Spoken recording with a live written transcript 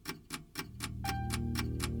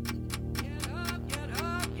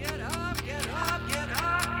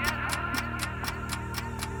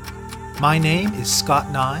My name is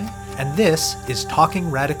Scott Nye, and this is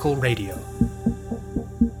Talking Radical Radio.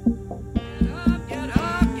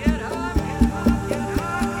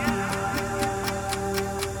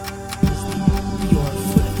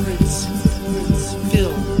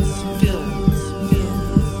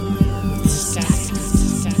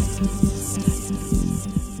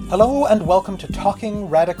 Hello and welcome to Talking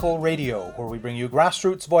Radical Radio, where we bring you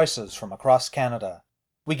grassroots voices from across Canada.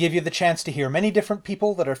 We give you the chance to hear many different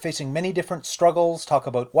people that are facing many different struggles, talk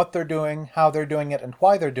about what they're doing, how they're doing it, and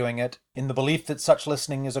why they're doing it, in the belief that such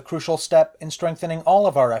listening is a crucial step in strengthening all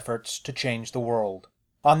of our efforts to change the world.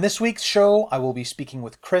 On this week's show, I will be speaking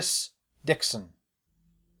with Chris Dixon.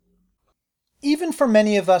 Even for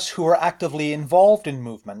many of us who are actively involved in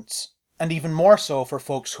movements, and even more so for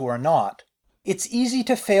folks who are not, it's easy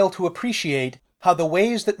to fail to appreciate how the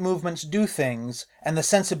ways that movements do things and the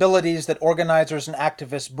sensibilities that organizers and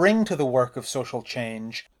activists bring to the work of social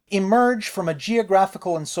change emerge from a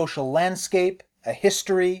geographical and social landscape, a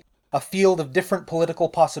history, a field of different political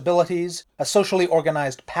possibilities, a socially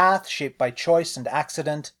organized path shaped by choice and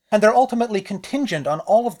accident, and they're ultimately contingent on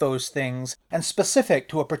all of those things and specific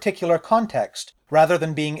to a particular context, rather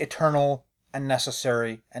than being eternal and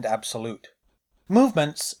necessary and absolute.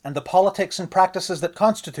 Movements, and the politics and practices that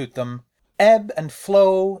constitute them, ebb and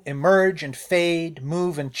flow, emerge and fade,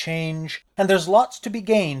 move and change, and there's lots to be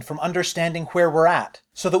gained from understanding where we're at,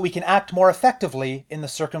 so that we can act more effectively in the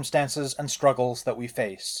circumstances and struggles that we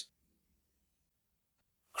face.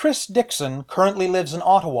 Chris Dixon currently lives in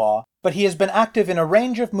Ottawa, but he has been active in a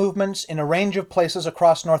range of movements in a range of places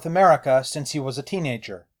across North America since he was a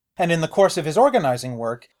teenager. And in the course of his organizing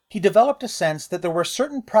work, he developed a sense that there were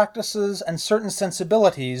certain practices and certain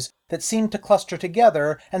sensibilities that seemed to cluster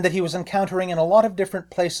together and that he was encountering in a lot of different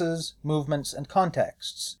places, movements, and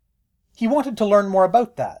contexts. He wanted to learn more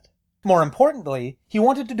about that. More importantly, he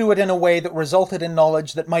wanted to do it in a way that resulted in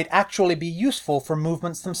knowledge that might actually be useful for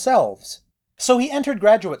movements themselves. So he entered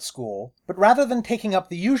graduate school, but rather than taking up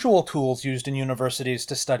the usual tools used in universities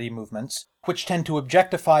to study movements, which tend to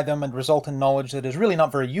objectify them and result in knowledge that is really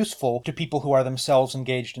not very useful to people who are themselves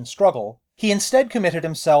engaged in struggle, he instead committed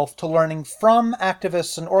himself to learning from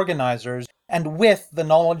activists and organizers and with the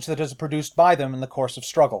knowledge that is produced by them in the course of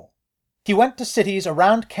struggle. He went to cities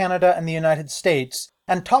around Canada and the United States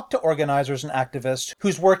and talked to organizers and activists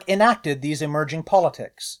whose work enacted these emerging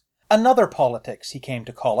politics. Another politics, he came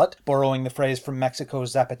to call it, borrowing the phrase from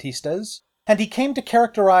Mexico's Zapatistas, and he came to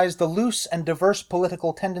characterize the loose and diverse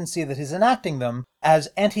political tendency that is enacting them as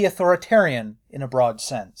anti-authoritarian in a broad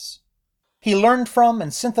sense. He learned from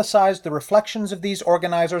and synthesized the reflections of these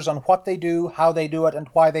organizers on what they do, how they do it, and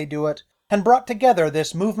why they do it, and brought together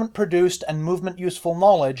this movement-produced and movement-useful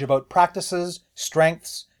knowledge about practices,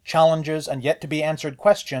 strengths, challenges, and yet-to-be-answered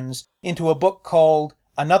questions into a book called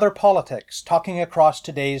Another Politics, Talking Across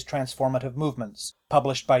Today's Transformative Movements,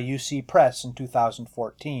 published by UC Press in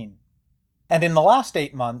 2014. And in the last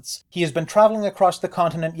 8 months, he has been traveling across the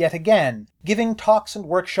continent yet again, giving talks and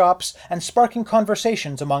workshops and sparking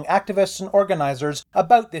conversations among activists and organizers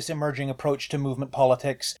about this emerging approach to movement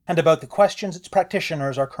politics and about the questions its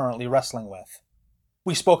practitioners are currently wrestling with.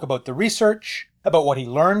 We spoke about the research, about what he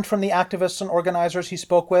learned from the activists and organizers he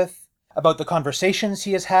spoke with, about the conversations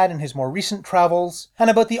he has had in his more recent travels, and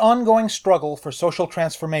about the ongoing struggle for social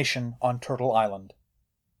transformation on Turtle Island.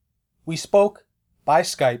 We spoke by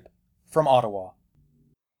Skype from Ottawa.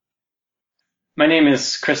 My name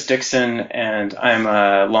is Chris Dixon, and I'm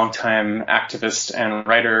a longtime activist and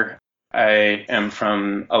writer. I am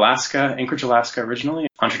from Alaska, Anchorage, Alaska originally,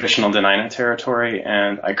 on traditional Dena'ina territory,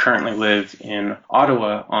 and I currently live in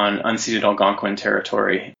Ottawa on unceded Algonquin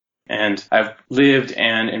territory. And I've lived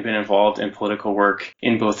and been involved in political work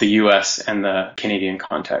in both the U.S. and the Canadian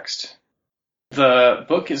context. The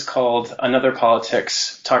book is called Another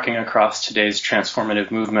Politics, Talking Across Today's Transformative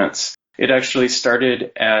Movements. It actually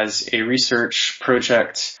started as a research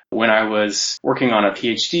project when I was working on a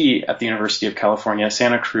PhD at the University of California,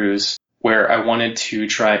 Santa Cruz, where I wanted to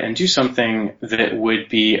try and do something that would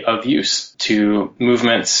be of use to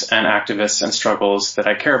movements and activists and struggles that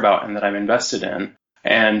I care about and that I'm invested in.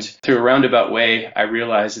 And through a roundabout way, I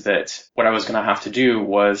realized that what I was going to have to do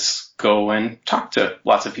was go and talk to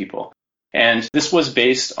lots of people. And this was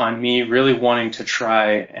based on me really wanting to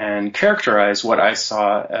try and characterize what I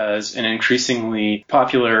saw as an increasingly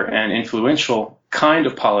popular and influential kind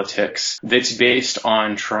of politics that's based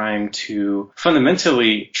on trying to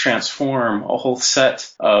fundamentally transform a whole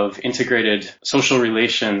set of integrated social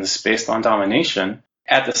relations based on domination,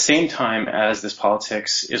 at the same time as this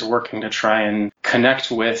politics is working to try and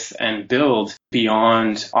connect with and build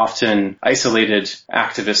beyond often isolated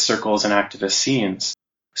activist circles and activist scenes.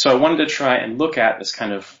 So I wanted to try and look at this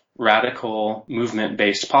kind of radical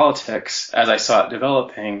movement-based politics as I saw it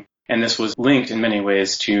developing. And this was linked in many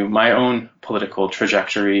ways to my own political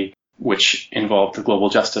trajectory, which involved the global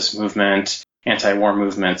justice movement, anti-war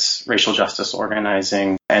movements, racial justice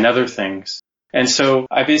organizing, and other things. And so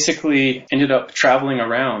I basically ended up traveling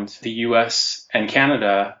around the US and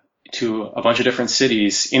Canada to a bunch of different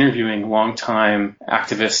cities, interviewing longtime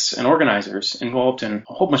activists and organizers involved in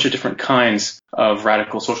a whole bunch of different kinds of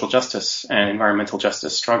radical social justice and environmental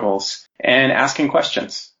justice struggles, and asking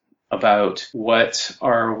questions about what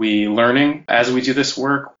are we learning as we do this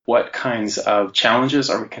work, what kinds of challenges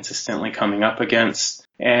are we consistently coming up against,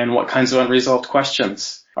 and what kinds of unresolved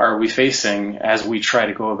questions are we facing as we try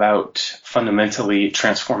to go about fundamentally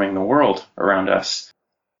transforming the world around us.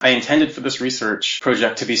 I intended for this research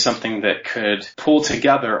project to be something that could pull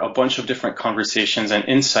together a bunch of different conversations and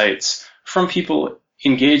insights from people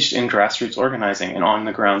engaged in grassroots organizing and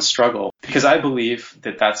on-the-ground struggle, because I believe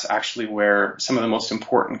that that's actually where some of the most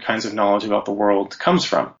important kinds of knowledge about the world comes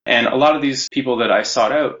from. And a lot of these people that I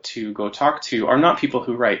sought out to go talk to are not people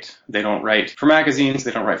who write. They don't write for magazines, they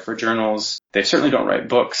don't write for journals, they certainly don't write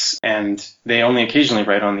books, and they only occasionally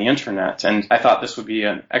write on the internet. And I thought this would be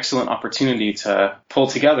an excellent opportunity to pull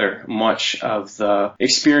together much of the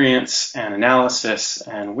experience and analysis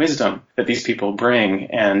and wisdom that these people bring.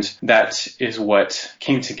 And that is what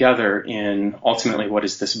came together in ultimately what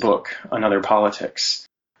is this book, Another Politics,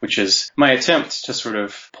 which is my attempt to sort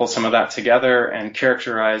of pull some of that together and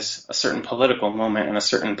characterize a certain political moment and a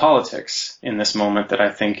certain politics in this moment that I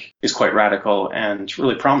think is quite radical and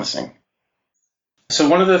really promising. So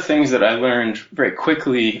one of the things that I learned very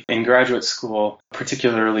quickly in graduate school,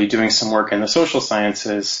 particularly doing some work in the social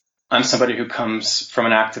sciences, I'm somebody who comes from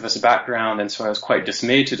an activist background, and so I was quite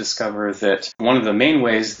dismayed to discover that one of the main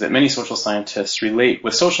ways that many social scientists relate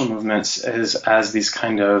with social movements is as these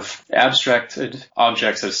kind of abstracted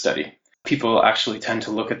objects of study. People actually tend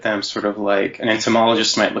to look at them sort of like an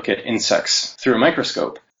entomologist might look at insects through a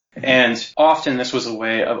microscope. And often this was a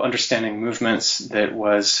way of understanding movements that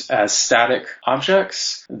was as static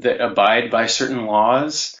objects that abide by certain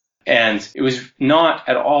laws. And it was not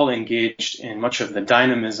at all engaged in much of the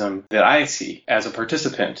dynamism that I see as a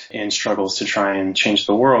participant in struggles to try and change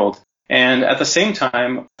the world. And at the same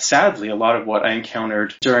time, sadly, a lot of what I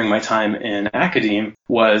encountered during my time in academe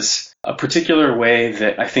was a particular way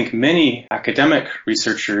that I think many academic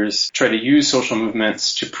researchers try to use social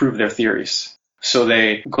movements to prove their theories. So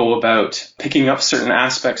they go about picking up certain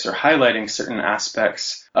aspects or highlighting certain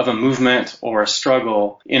aspects of a movement or a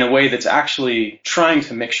struggle in a way that's actually trying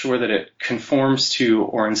to make sure that it conforms to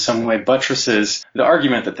or in some way buttresses the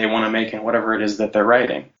argument that they want to make in whatever it is that they're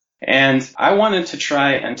writing. And I wanted to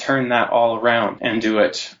try and turn that all around and do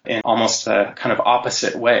it in almost a kind of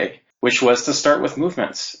opposite way, which was to start with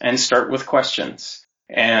movements and start with questions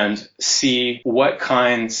and see what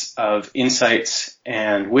kinds of insights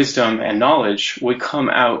and wisdom and knowledge would come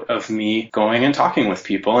out of me going and talking with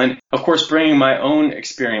people. And of course, bringing my own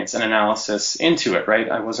experience and analysis into it, right?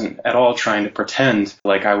 I wasn't at all trying to pretend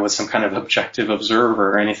like I was some kind of objective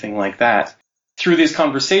observer or anything like that. Through these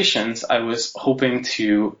conversations, I was hoping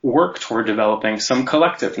to work toward developing some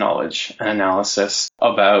collective knowledge and analysis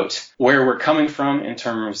about where we're coming from in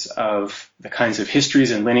terms of the kinds of histories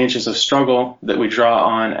and lineages of struggle that we draw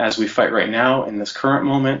on as we fight right now in this current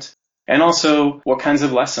moment, and also what kinds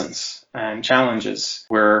of lessons and challenges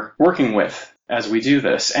we're working with as we do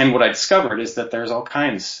this. And what I discovered is that there's all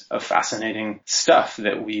kinds of fascinating stuff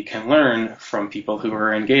that we can learn from people who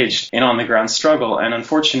are engaged in on-the-ground struggle. And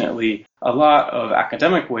unfortunately, a lot of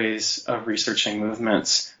academic ways of researching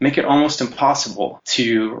movements make it almost impossible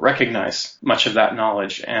to recognize much of that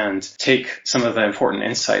knowledge and take some of the important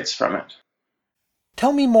insights from it.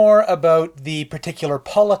 Tell me more about the particular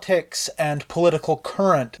politics and political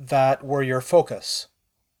current that were your focus.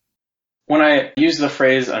 When I use the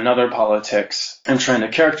phrase another politics, I'm trying to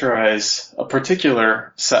characterize a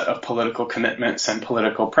particular set of political commitments and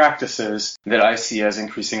political practices that I see as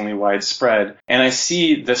increasingly widespread. And I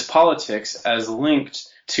see this politics as linked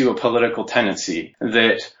to a political tendency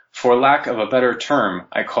that, for lack of a better term,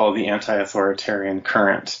 I call the anti-authoritarian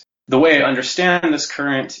current. The way I understand this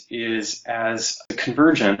current is as a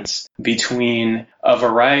convergence between a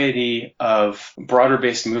variety of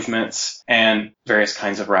broader-based movements and various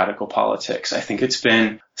kinds of radical politics. I think it's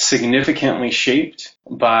been significantly shaped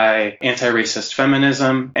by anti-racist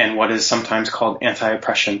feminism and what is sometimes called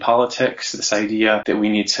anti-oppression politics, this idea that we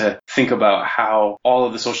need to think about how all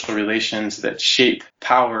of the social relations that shape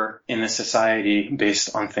power in the society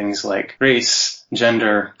based on things like race,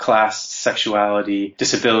 gender, class, sexuality,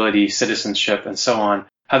 disability, citizenship, and so on,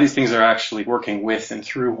 how these things are actually working with and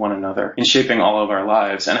through one another in shaping all of our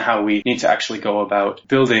lives, and how we need to actually go about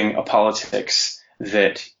building a politics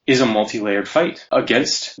that is a multi-layered fight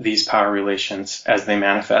against these power relations as they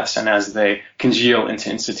manifest and as they congeal into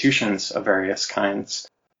institutions of various kinds.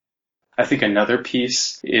 I think another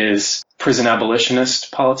piece is prison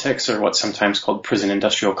abolitionist politics, or what's sometimes called prison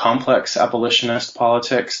industrial complex abolitionist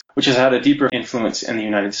politics, which has had a deeper influence in the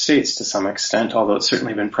United States to some extent, although it's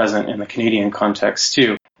certainly been present in the Canadian context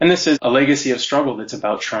too. And this is a legacy of struggle that's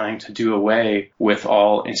about trying to do away with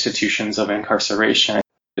all institutions of incarceration.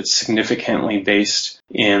 It's significantly based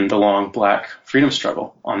in the long Black freedom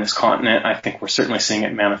struggle on this continent. I think we're certainly seeing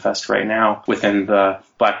it manifest right now within the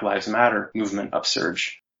Black Lives Matter movement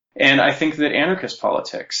upsurge. And I think that anarchist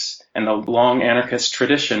politics and the long anarchist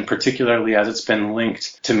tradition, particularly as it's been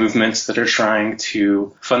linked to movements that are trying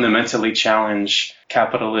to fundamentally challenge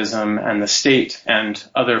capitalism and the state and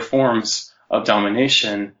other forms of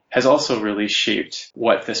domination, has also really shaped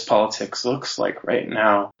what this politics looks like right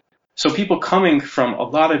now. So people coming from a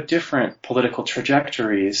lot of different political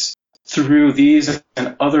trajectories through these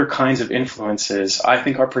and other kinds of influences, I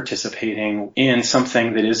think are participating in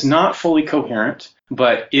something that is not fully coherent,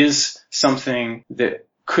 but is something that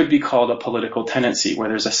could be called a political tendency, where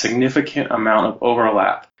there's a significant amount of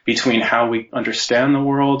overlap between how we understand the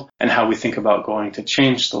world and how we think about going to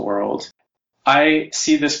change the world. I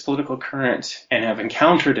see this political current and have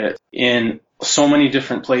encountered it in so many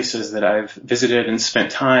different places that I've visited and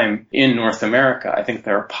spent time in North America. I think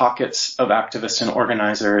there are pockets of activists and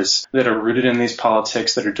organizers that are rooted in these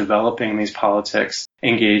politics, that are developing these politics,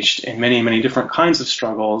 engaged in many, many different kinds of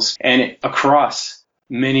struggles, and across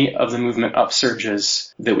many of the movement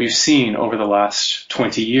upsurges that we've seen over the last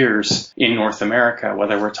 20 years in North America,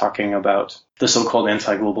 whether we're talking about the so-called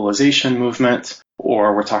anti-globalization movement,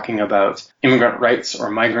 or we're talking about immigrant rights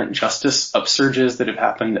or migrant justice upsurges that have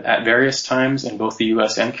happened at various times in both the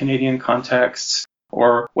US and Canadian contexts,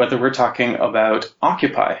 or whether we're talking about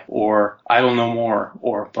Occupy or Idle No More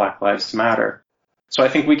or Black Lives Matter. So I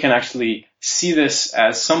think we can actually see this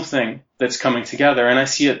as something that's coming together, and I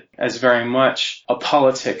see it as very much a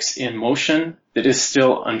politics in motion that is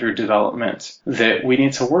still under development, that we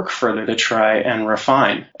need to work further to try and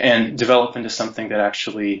refine and develop into something that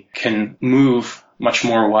actually can move much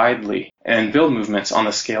more widely and build movements on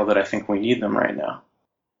the scale that I think we need them right now.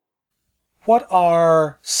 What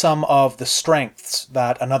are some of the strengths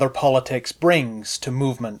that Another Politics brings to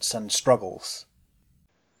movements and struggles?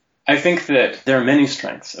 I think that there are many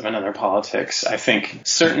strengths of Another Politics. I think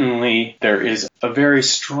certainly there is a very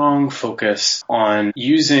strong focus on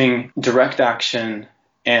using direct action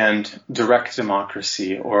and direct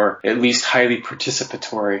democracy, or at least highly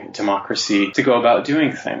participatory democracy, to go about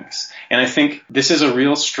doing things. And I think this is a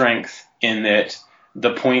real strength in that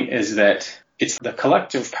the point is that it's the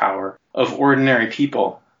collective power of ordinary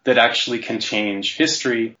people that actually can change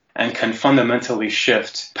history and can fundamentally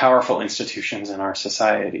shift powerful institutions in our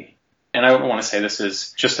society. And I don't want to say this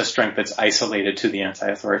is just a strength that's isolated to the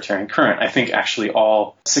anti-authoritarian current. I think actually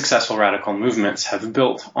all successful radical movements have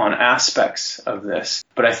built on aspects of this.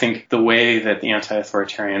 But I think the way that the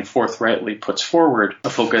anti-authoritarian forthrightly puts forward a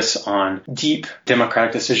focus on deep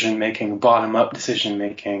democratic decision-making, bottom-up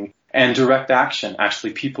decision-making, and direct action,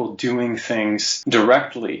 actually people doing things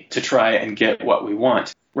directly to try and get what we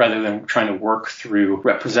want, rather than trying to work through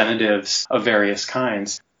representatives of various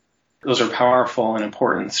kinds. Those are powerful and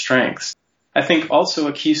important strengths. I think also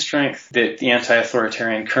a key strength that the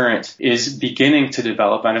anti-authoritarian current is beginning to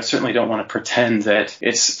develop, and I certainly don't want to pretend that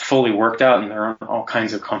it's fully worked out and there are all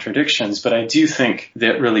kinds of contradictions, but I do think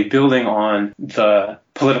that really building on the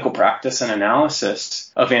political practice and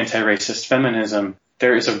analysis of anti-racist feminism,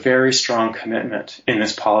 there is a very strong commitment in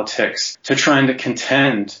this politics to trying to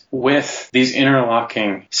contend with these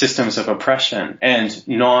interlocking systems of oppression and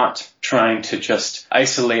not trying to just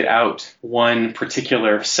isolate out one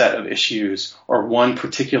particular set of issues or one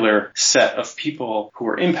particular set of people who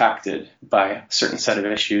are impacted by a certain set of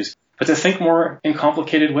issues, but to think more in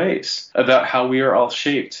complicated ways about how we are all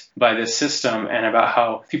shaped by this system and about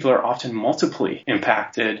how people are often multiply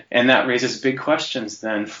impacted. And that raises big questions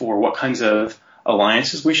then for what kinds of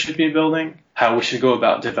alliances we should be building, how we should go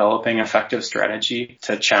about developing effective strategy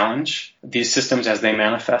to challenge these systems as they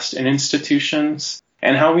manifest in institutions,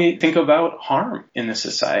 and how we think about harm in the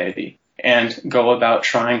society and go about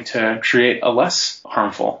trying to create a less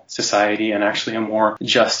harmful society and actually a more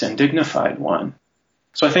just and dignified one.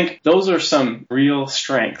 So I think those are some real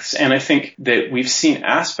strengths, and I think that we've seen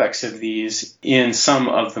aspects of these in some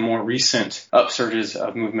of the more recent upsurges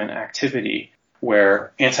of movement activity,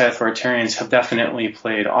 where anti-authoritarians have definitely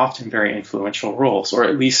played often very influential roles, or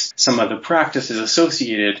at least some of the practices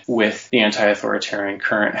associated with the anti-authoritarian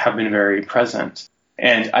current have been very present.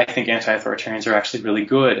 And I think anti-authoritarians are actually really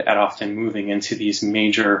good at often moving into these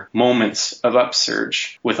major moments of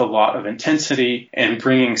upsurge with a lot of intensity and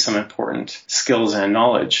bringing some important skills and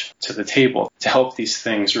knowledge to the table to help these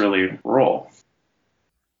things really roll.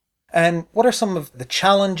 And what are some of the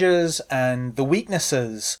challenges and the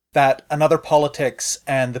weaknesses that another politics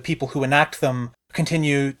and the people who enact them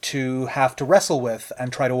continue to have to wrestle with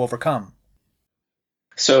and try to overcome?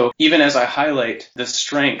 So even as I highlight the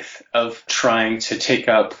strength of trying to take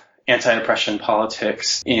up anti-oppression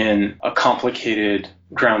politics in a complicated,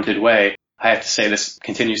 grounded way, I have to say this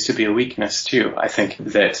continues to be a weakness too. I think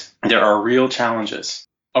that there are real challenges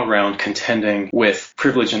around contending with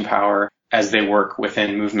privilege and power as they work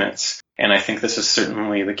within movements. And I think this is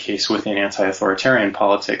certainly the case within anti-authoritarian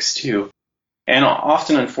politics too. And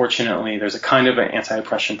often, unfortunately, there's a kind of an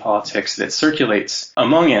anti-oppression politics that circulates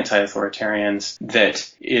among anti-authoritarians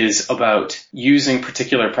that is about using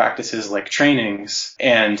particular practices like trainings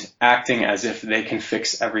and acting as if they can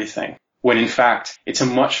fix everything, when in fact, it's a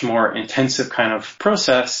much more intensive kind of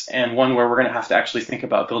process and one where we're going to have to actually think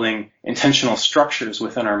about building intentional structures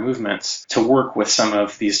within our movements to work with some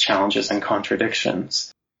of these challenges and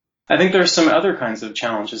contradictions. I think there are some other kinds of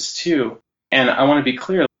challenges too, and I want to be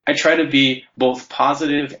clear. I try to be both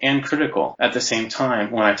positive and critical at the same time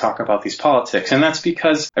when I talk about these politics, and that's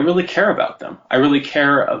because I really care about them. I really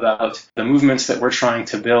care about the movements that we're trying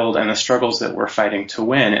to build and the struggles that we're fighting to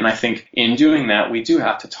win, and I think in doing that, we do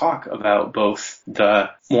have to talk about both the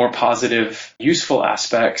more positive, useful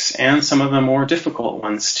aspects and some of the more difficult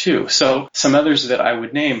ones too. So some others that I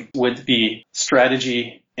would name would be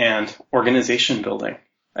strategy and organization building.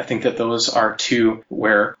 I think that those are two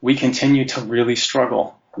where we continue to really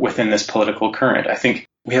struggle within this political current. I think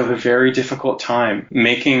we have a very difficult time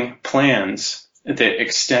making plans that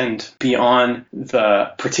extend beyond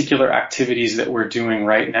the particular activities that we're doing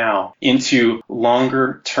right now into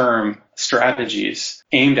longer term strategies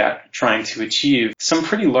aimed at trying to achieve some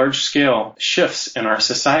pretty large scale shifts in our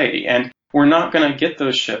society. And we're not going to get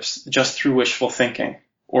those shifts just through wishful thinking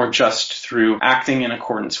or just through acting in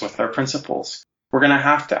accordance with our principles. We're going to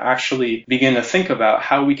have to actually begin to think about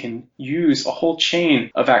how we can use a whole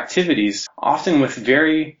chain of activities, often with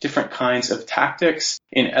very different kinds of tactics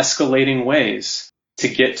in escalating ways to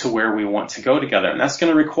get to where we want to go together. And that's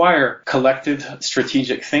going to require collective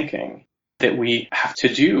strategic thinking that we have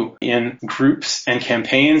to do in groups and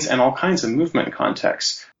campaigns and all kinds of movement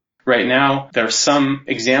contexts. Right now, there are some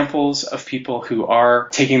examples of people who are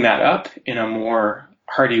taking that up in a more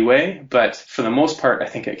hearty way, but for the most part, I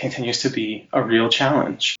think it continues to be a real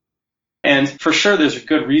challenge. And for sure, there's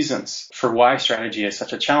good reasons for why strategy is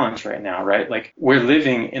such a challenge right now, right? Like, we're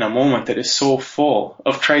living in a moment that is so full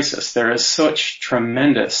of crisis. There is such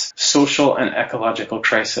tremendous social and ecological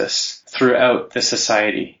crisis throughout the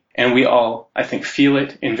society. And we all, I think, feel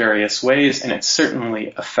it in various ways, and it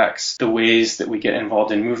certainly affects the ways that we get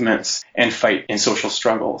involved in movements and fight in social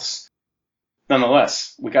struggles.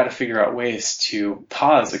 Nonetheless, we got to figure out ways to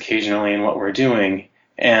pause occasionally in what we're doing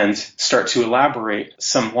and start to elaborate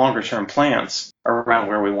some longer-term plans around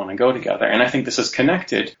where we want to go together. And I think this is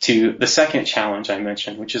connected to the second challenge I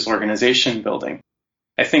mentioned, which is organization building.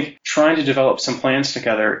 I think trying to develop some plans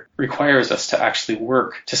together requires us to actually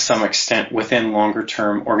work to some extent within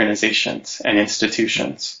longer-term organizations and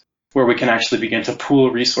institutions, where we can actually begin to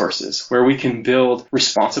pool resources, where we can build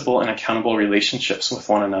responsible and accountable relationships with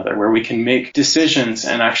one another, where we can make decisions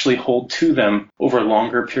and actually hold to them over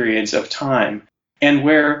longer periods of time, and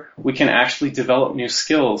where we can actually develop new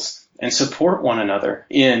skills and support one another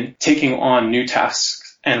in taking on new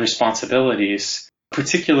tasks and responsibilities,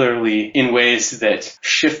 particularly in ways that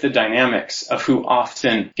shift the dynamics of who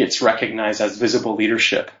often gets recognized as visible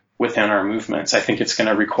leadership within our movements. I think it's going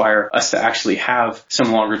to require us to actually have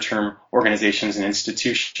some longer-term organizations and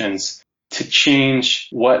institutions to change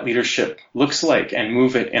what leadership looks like and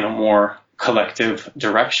move it in a more collective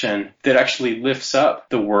direction that actually lifts up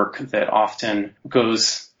the work that often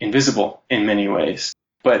goes invisible in many ways.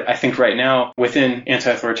 But I think right now, within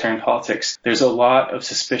anti-authoritarian politics, there's a lot of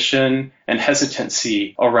suspicion and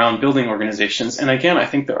hesitancy around building organizations. And again, I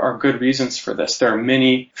think there are good reasons for this. There are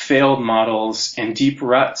many failed models and deep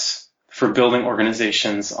ruts for building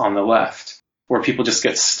organizations on the left, where people just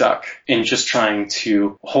get stuck in just trying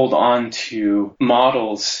to hold on to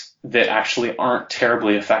models that actually aren't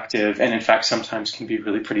terribly effective and in fact sometimes can be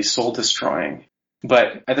really pretty soul destroying.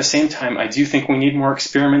 But at the same time, I do think we need more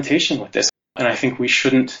experimentation with this. And I think we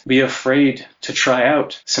shouldn't be afraid to try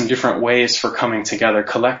out some different ways for coming together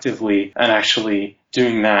collectively and actually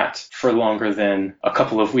doing that for longer than a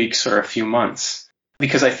couple of weeks or a few months.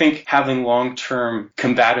 Because I think having long-term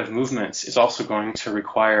combative movements is also going to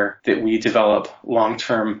require that we develop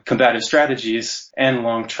long-term combative strategies and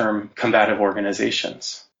long-term combative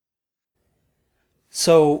organizations.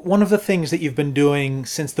 So one of the things that you've been doing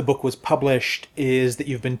since the book was published is that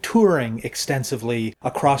you've been touring extensively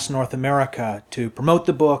across North America to promote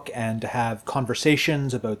the book and to have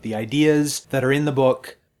conversations about the ideas that are in the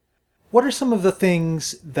book. What are some of the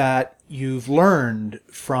things that you've learned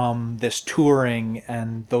from this touring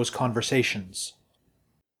and those conversations?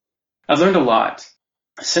 I've learned a lot.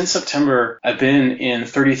 Since September, I've been in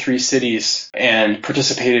 33 cities and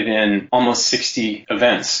participated in almost 60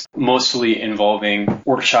 events, mostly involving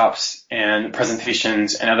workshops and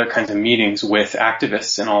presentations and other kinds of meetings with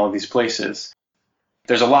activists in all of these places.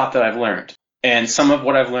 There's a lot that I've learned. And some of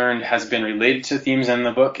what I've learned has been related to themes in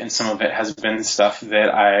the book, and some of it has been stuff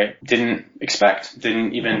that I didn't expect,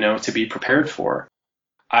 didn't even know to be prepared for.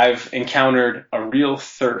 I've encountered a real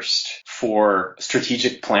thirst for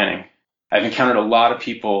strategic planning. I've encountered a lot of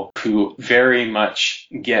people who very much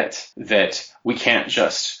get that we can't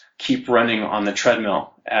just keep running on the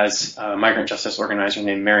treadmill, as a migrant justice organizer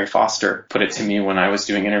named Mary Foster put it to me when I was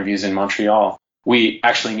doing interviews in Montreal. We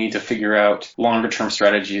actually need to figure out longer-term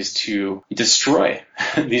strategies to destroy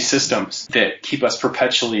these systems that keep us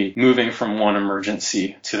perpetually moving from one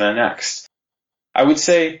emergency to the next. I would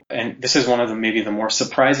say, and this is one of maybe the more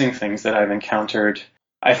surprising things that I've encountered,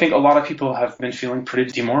 I think a lot of people have been feeling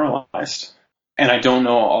pretty demoralized. And I don't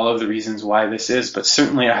know all of the reasons why this is, but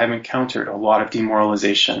certainly I have encountered a lot of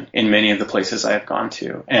demoralization in many of the places I have gone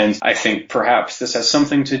to. And I think perhaps this has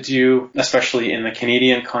something to do, especially in the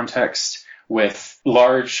Canadian context, with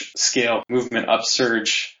large-scale movement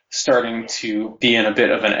upsurge starting to be in a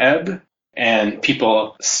bit of an ebb, and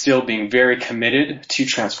people still being very committed to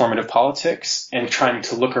transformative politics and trying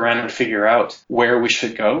to look around and figure out where we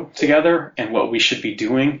should go together and what we should be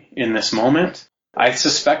doing in this moment. I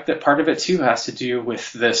suspect that part of it too has to do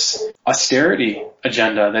with this austerity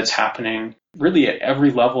agenda that's happening really at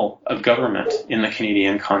every level of government in the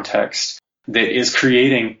Canadian context that is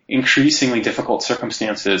creating increasingly difficult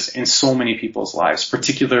circumstances in so many people's lives,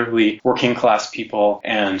 particularly working class people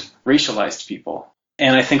and racialized people.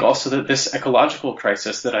 And I think also that this ecological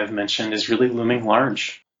crisis that I've mentioned is really looming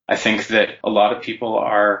large. I think that a lot of people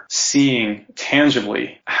are seeing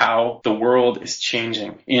tangibly how the world is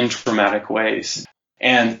changing in dramatic ways.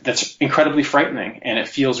 And that's incredibly frightening, and it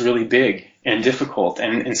feels really big and difficult.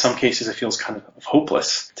 And in some cases, it feels kind of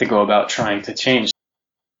hopeless to go about trying to change.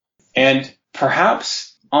 And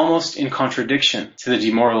perhaps almost in contradiction to the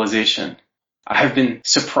demoralization, I have been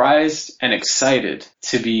surprised and excited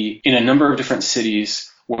to be in a number of different cities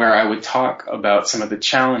where I would talk about some of the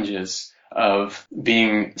challenges of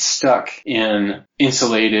being stuck in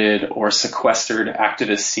insulated or sequestered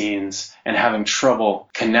activist scenes and having trouble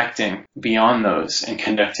connecting beyond those and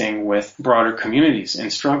connecting with broader communities in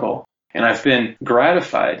struggle. And I've been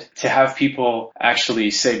gratified to have people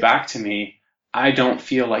actually say back to me, I don't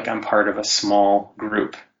feel like I'm part of a small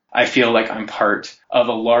group. I feel like I'm part of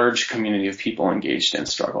a large community of people engaged in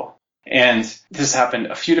struggle. And this happened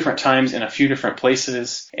a few different times in a few different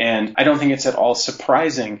places. And I don't think it's at all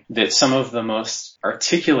surprising that some of the most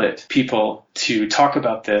articulate people to talk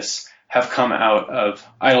about this have come out of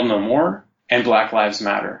Idle No More and Black Lives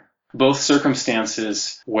Matter. Both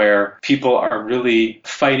circumstances where people are really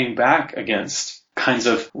fighting back against kinds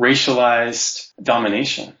of racialized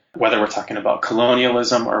domination, whether we're talking about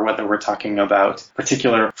colonialism or whether we're talking about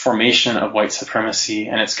particular formation of white supremacy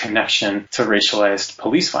and its connection to racialized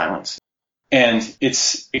police violence. And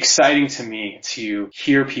it's exciting to me to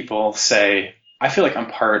hear people say, I feel like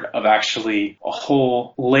I'm part of actually a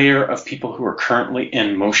whole layer of people who are currently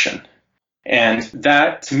in motion. And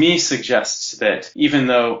that, to me, suggests that even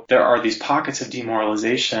though there are these pockets of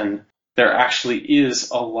demoralization, there actually is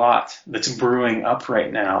a lot that's brewing up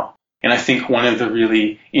right now. And I think one of the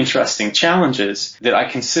really interesting challenges that I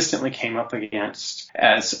consistently came up against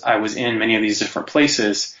as I was in many of these different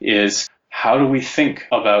places is, how do we think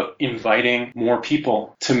about inviting more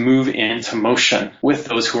people to move into motion with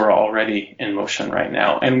those who are already in motion right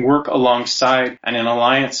now and work alongside and in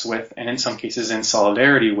alliance with, and in some cases in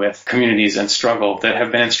solidarity with, communities in struggle that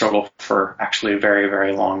have been in struggle for actually a very,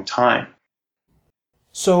 very long time.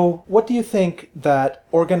 So what do you think that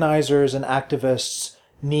organizers and activists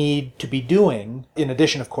need to be doing, in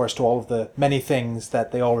addition, of course, to all of the many things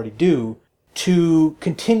that they already do, to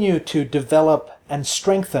continue to develop and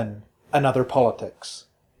strengthen another politics?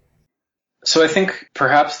 So I think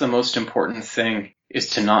perhaps the most important thing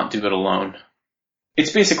is to not do it alone.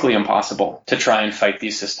 It's basically impossible to try and fight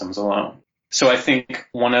these systems alone. So I think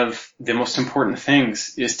one of the most important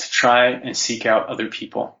things is to try and seek out other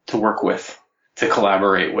people to work with, to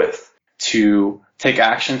collaborate with, to take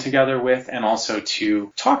action together with, and also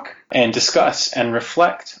to talk and discuss and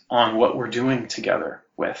reflect on what we're doing together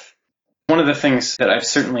with. One of the things that I've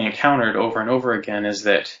certainly encountered over and over again is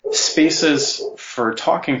that spaces for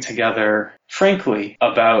talking together, frankly,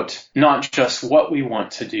 about not just what we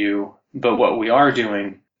want to do, but what we are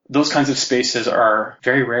doing, those kinds of spaces are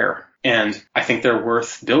very rare. And I think they're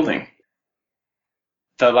worth building.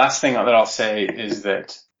 The last thing that I'll say is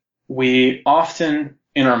that we often,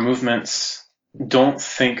 in our movements, don't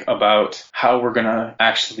think about how we're going to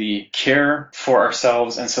actually care for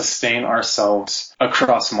ourselves and sustain ourselves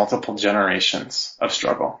across multiple generations of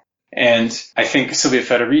struggle. And I think Silvia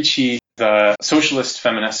Federici, the socialist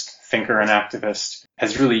feminist thinker and activist,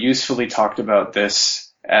 has really usefully talked about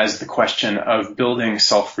this as the question of building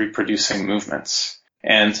self-reproducing movements.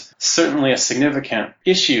 And certainly a significant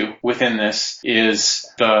issue within this is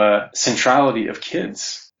the centrality of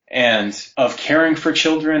kids and of caring for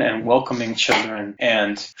children and welcoming children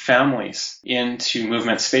and families into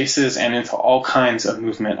movement spaces and into all kinds of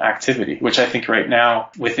movement activity, which I think right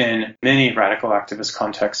now, within many radical activist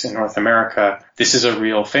contexts in North America, this is a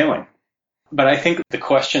real failing. But I think the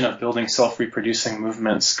question of building self-reproducing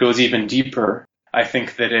movements goes even deeper. I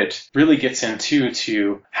think that it really gets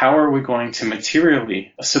into how are we going to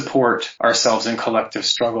materially support ourselves in collective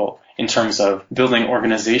struggle in terms of building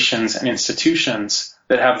organizations and institutions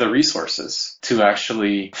that have the resources to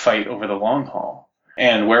actually fight over the long haul.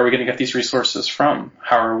 And where are we going to get these resources from?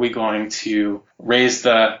 How are we going to raise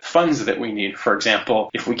the funds that we need? For example,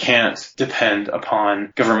 if we can't depend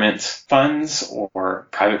upon government funds or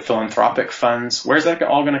private philanthropic funds, where's that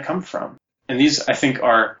all going to come from? And these, I think,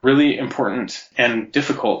 are really important and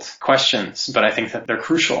difficult questions, but I think that they're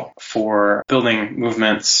crucial for building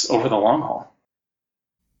movements over the long haul.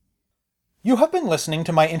 You have been listening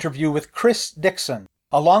to my interview with Chris Dixon,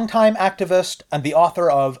 a longtime activist and the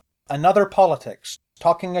author of Another Politics,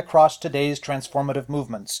 Talking Across Today's Transformative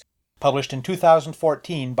Movements, published in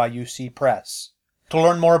 2014 by UC Press. To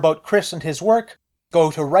learn more about Chris and his work,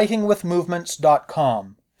 go to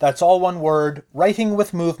writingwithmovements.com. That's all one word,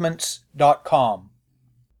 writingwithmovements.com.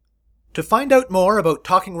 To find out more about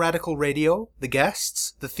Talking Radical Radio, the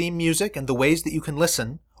guests, the theme music, and the ways that you can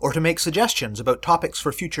listen, or to make suggestions about topics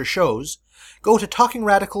for future shows, go to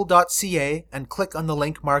talkingradical.ca and click on the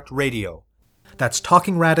link marked Radio. That's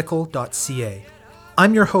talkingradical.ca.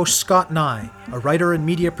 I'm your host, Scott Nye, a writer and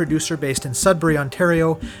media producer based in Sudbury,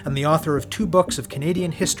 Ontario, and the author of 2 books of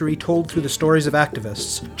Canadian history told through the stories of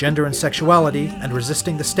activists, Gender and Sexuality, and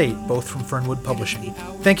Resisting the State, both from Fernwood Publishing.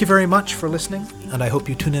 Thank you very much for listening, and I hope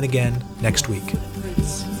you tune in again next week.